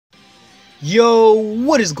Yo,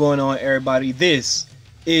 what is going on, everybody? This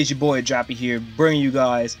is your boy Droppy here, bringing you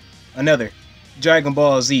guys another Dragon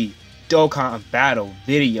Ball Z Dokkan Battle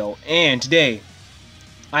video. And today,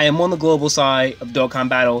 I am on the global side of Dokkan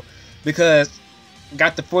Battle because I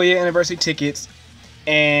got the 4-year anniversary tickets,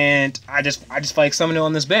 and I just feel like summoning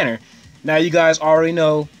on this banner. Now, you guys already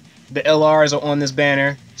know the LRs are on this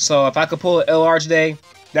banner, so if I could pull an LR today,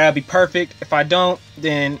 that'd be perfect. If I don't,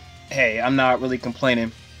 then hey, I'm not really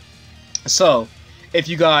complaining. So, if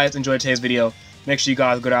you guys enjoyed today's video, make sure you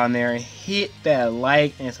guys go down there and hit that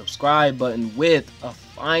like and subscribe button with a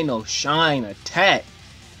final shine attack.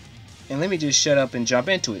 And let me just shut up and jump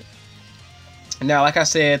into it. Now, like I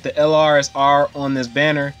said, the LRs are on this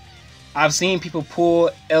banner. I've seen people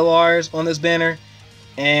pull LRs on this banner,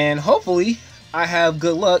 and hopefully I have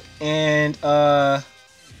good luck, and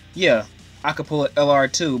yeah, I could pull an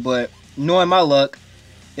LR too, but knowing my luck,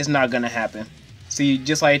 it's not gonna happen. See,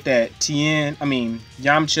 just like that,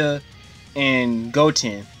 Yamcha and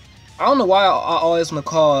Goten. I don't know why I always want to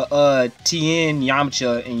call Tien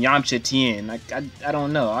Yamcha and Yamcha Tien. I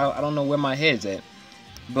don't know. I don't know where my head's at.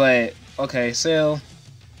 But, okay, Cell,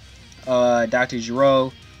 Dr.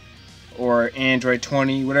 Gero, or Android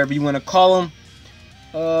 20, whatever you want to call him.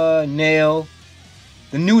 Nail.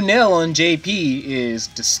 The new Nail on JP is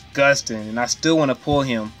disgusting, and I still want to pull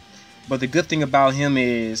him. But the good thing about him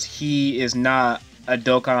is he is not a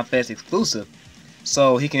Dokkan Fest exclusive.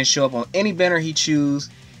 So he can show up on any banner he chooses,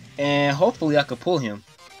 and hopefully I could pull him.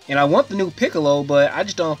 And I want the new Piccolo, but I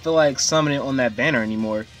just don't feel like summoning on that banner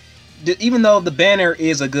anymore. Even though the banner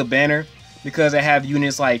is a good banner, because I have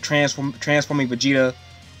units like Transforming Vegeta,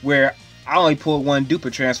 where I only pulled one dupe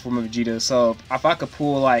of Transforming Vegeta. So if I could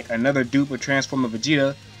pull like another dupe of Transforming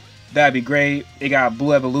Vegeta, that'd be great. It got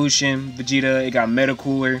Blue Evolution Vegeta, it got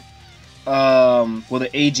Metacooler. Well, the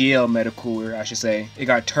AGL Metacooler, I should say. It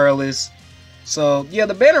got Turles. So yeah,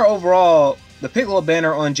 the banner overall, the Piccolo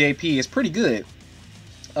banner on JP is pretty good.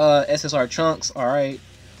 SSR Trunks, alright.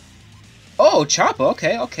 Oh, Chopper,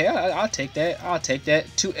 okay, I'll take that. I'll take that.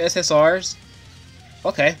 2 SSRs.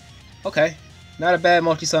 Okay. Not a bad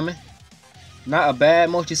multi-summon. Not a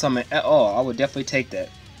bad multi-summon at all. I would definitely take that.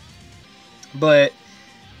 But,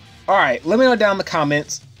 alright, let me know down in the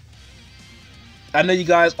comments. I know you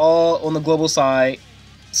guys all on the global side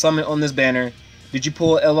summon on this banner. Did you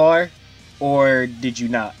pull LR or did you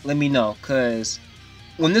not? Let me know, cause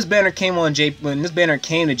when this banner came to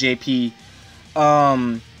JP,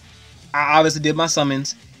 I obviously did my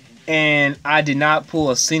summons, and I did not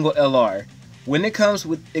pull a single LR. When it comes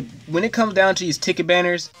down to these ticket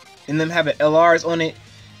banners and them having LRs on it,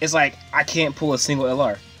 it's like I can't pull a single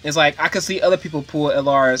LR. It's like I could see other people pull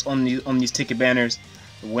LRs on these ticket banners.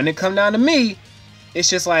 But when it comes down to me, it's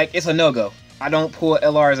just like, it's a no-go. I don't pull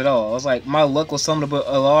LRs at all. It's like, my luck with some of the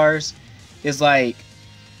LRs is like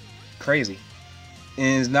crazy.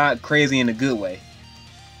 And it's not crazy in a good way.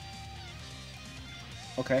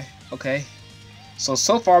 Okay.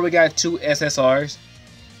 So far we got 2 SSRs.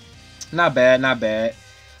 Not bad.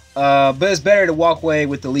 But it's better to walk away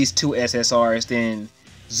with at least 2 SSRs than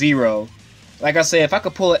 0. Like I said, if I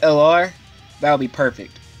could pull an LR, that would be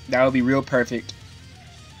perfect. That would be real perfect.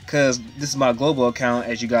 Because this is my global account,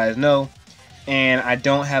 as you guys know, and I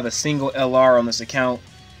don't have a single LR on this account.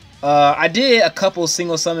 I did a couple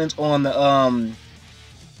single summons on the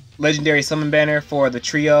legendary summon banner for the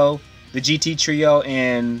trio, the GT trio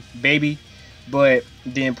and Baby, but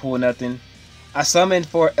didn't pull nothing. I summoned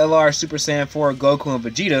for LR Super Saiyan 4 Goku and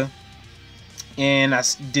Vegeta, and I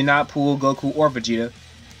did not pull Goku or Vegeta.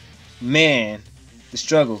 Man, the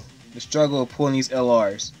struggle of pulling these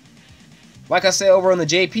LRs. Like I said over on the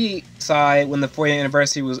JP side, when the 4th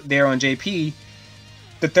anniversary was there on JP,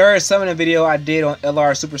 the 3rd summoning video I did on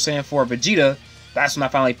LR Super Saiyan 4 Vegeta, that's when I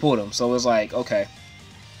finally pulled him. So it was like, okay,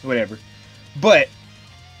 whatever. But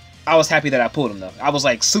I was happy that I pulled him though. I was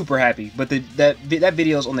like super happy. But that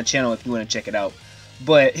video is on the channel if you want to check it out.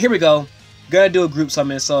 But here we go. Gonna do a group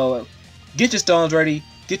summon. So get your stones ready,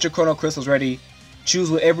 get your chrono crystals ready,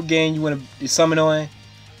 choose whatever game you want to summon on,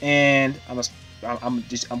 and I'm gonna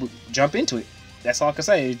jump into it. That's all I can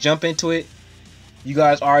say. Jump into it. You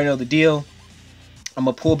guys already know the deal. I'm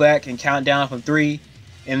gonna pull back and count down from 3,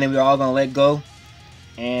 and then we're all gonna let go.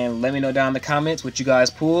 And let me know down in the comments what you guys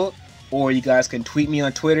pulled, or you guys can tweet me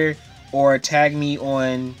on Twitter or tag me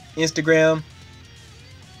on Instagram.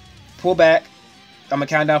 Pull back. I'm gonna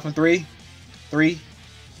count down from 3. 3,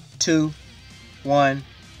 2, 1.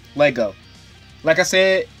 Let go. Like I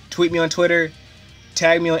said, tweet me on Twitter.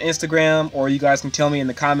 Tag me on Instagram, or you guys can tell me in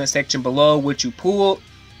the comment section below what you pulled.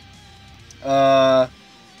 Was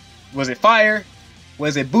it fire?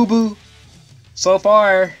 Was it boo-boo? So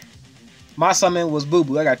far, My summon was Boo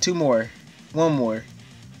Boo. I got 2 more. 1 more.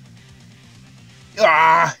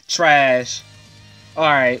 Ah, trash.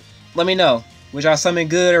 Alright, let me know. Was y'all summon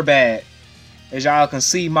good or bad? As y'all can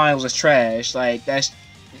see, mine was trash. Like, that's...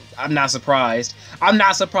 I'm not surprised. I'm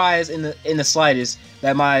not surprised in the slightest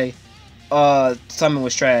that my summon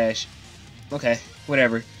was trash. Okay,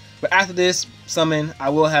 whatever. But after this summon, I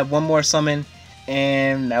will have 1 more summon,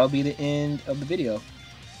 and that will be the end of the video.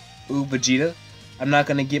 Ooh, Vegeta. I'm not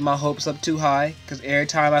going to get my hopes up too high, because every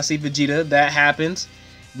time I see Vegeta, that happens.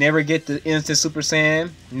 Never get the instant Super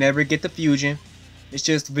Saiyan, never get the fusion. It's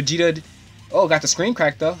just Vegeta. Oh, got the screen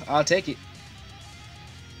crack though. I'll take it.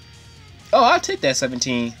 Oh, I'll take that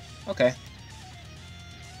 17. Okay.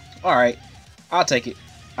 Alright. I'll take it.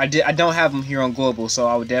 I don't have them here on Global, so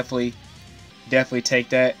I would definitely take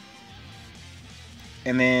that.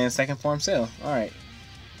 And then second form sale. Alright.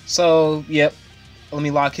 So, yep. Let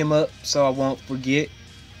me lock him up so I won't forget.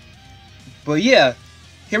 But yeah,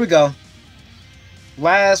 here we go.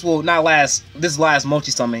 Well, not last, this is last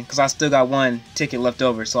multi-summon, because I still got 1 ticket left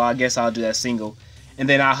over, so I guess I'll do that single. And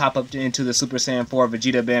then I'll hop up into the Super Saiyan 4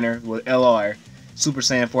 Vegeta banner with LR, Super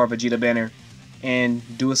Saiyan 4 Vegeta banner, and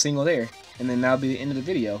do a single there. And then that'll be the end of the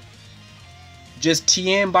video. Just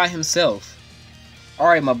Tien by himself.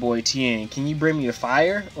 Alright, my boy Tien, can you bring me to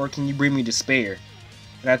fire, or can you bring me despair?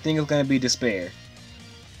 And I think it's going to be despair.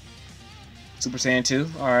 Super Saiyan 2,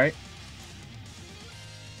 alright.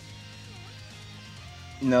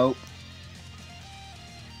 Nope.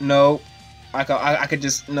 Nope. I could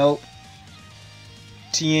just, nope.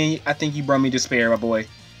 Tien, I think you brought me despair, my boy.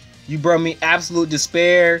 You brought me absolute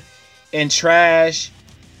despair and trash.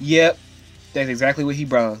 Yep. That's exactly what he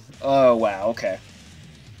brought. Oh, wow, okay.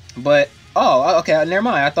 But, oh, okay, never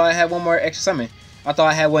mind. I thought I had 1 more extra summon. I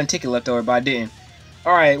thought I had 1 ticket left over, but I didn't.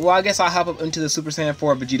 Alright, well, I guess I'll hop up into the Super Saiyan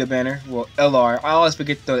 4 Vegeta banner. Well, LR. I always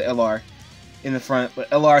forget to throw the LR in the front.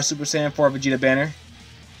 But LR Super Saiyan 4 Vegeta banner.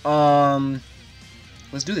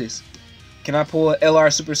 Let's do this. Can I pull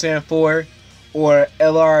LR Super Saiyan 4 or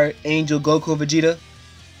LR Angel Goku Vegeta?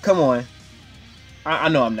 Come on. I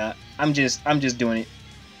know I'm not. I'm just doing it.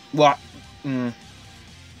 Well,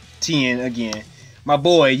 Tien again. My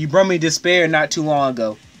boy, you brought me despair not too long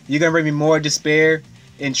ago. You're gonna bring me more despair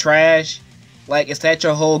and trash? Like, is that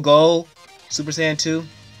your whole goal? Super Saiyan 2?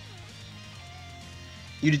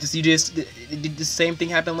 You just did the same thing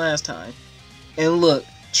happened last time. And look,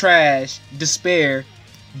 trash, despair,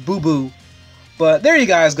 boo-boo. But there you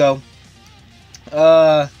guys go. 3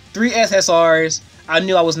 SSRs. I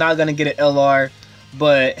knew I was not gonna get an LR,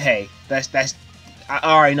 but hey, that's I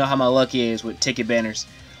already know how my luck is with ticket banners.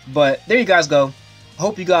 But there you guys go.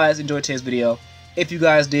 Hope you guys enjoyed today's video. If you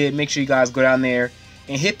guys did, make sure you guys go down there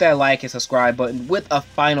and hit that like and subscribe button with a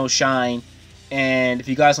final shine. And if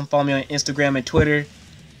you guys want to follow me on Instagram and Twitter,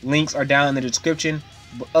 links are down in the description.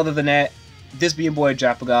 But other than that, this being boy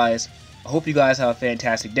Joppa, guys. I hope you guys have a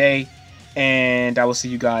fantastic day, and I will see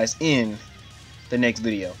you guys in the next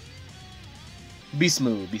video. Be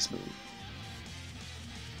smooth, be smooth.